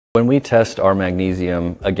When we test our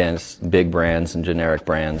magnesium against big brands and generic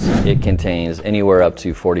brands, it contains anywhere up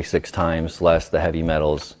to 46 times less the heavy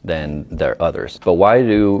metals than their others. But why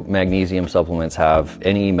do magnesium supplements have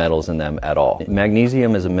any metals in them at all?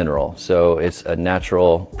 Magnesium is a mineral, so it's a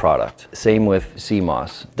natural product. Same with sea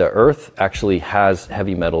moss. The earth actually has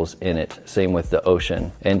heavy metals in it, same with the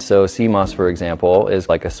ocean. And so sea moss, for example, is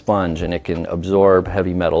like a sponge and it can absorb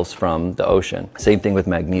heavy metals from the ocean. Same thing with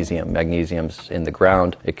magnesium. Magnesium's in the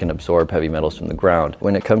ground. It can absorb heavy metals from the ground.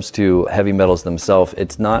 When it comes to heavy metals themselves,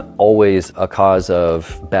 it's not always a cause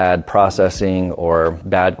of bad processing or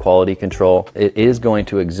bad quality control. It is going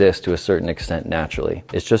to exist to a certain extent naturally.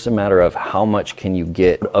 It's just a matter of how much can you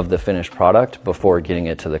get of the finished product before getting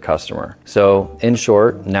it to the customer. So in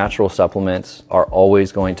short, natural supplements are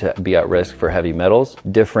always going to be at risk for heavy metals.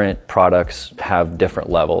 Different products have different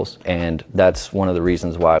levels, and that's one of the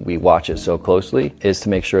reasons why we watch it so closely, is to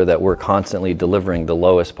make sure that we're constantly delivering the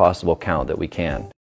lowest possible count that we can.